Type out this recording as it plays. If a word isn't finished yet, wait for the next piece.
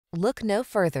Look no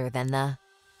further than the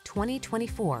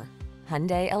 2024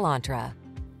 Hyundai Elantra.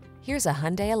 Here's a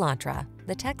Hyundai Elantra,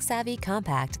 the tech-savvy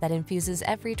compact that infuses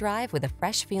every drive with a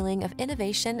fresh feeling of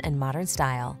innovation and modern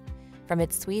style. From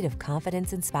its suite of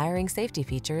confidence-inspiring safety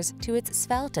features to its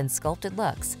svelte and sculpted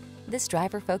looks, this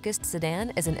driver-focused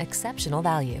sedan is an exceptional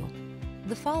value.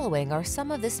 The following are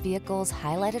some of this vehicle's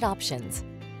highlighted options: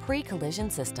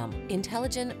 pre-collision system,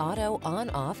 intelligent auto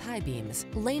on-off high beams,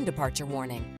 lane departure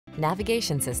warning,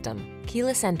 navigation system,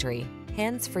 keyless entry,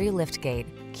 hands-free liftgate,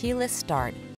 keyless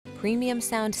start, premium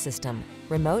sound system,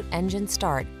 remote engine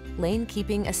start, lane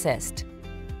keeping assist.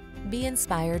 Be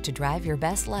inspired to drive your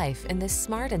best life in this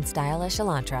smart and stylish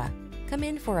Elantra. Come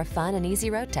in for a fun and easy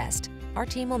road test. Our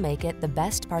team will make it the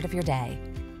best part of your day.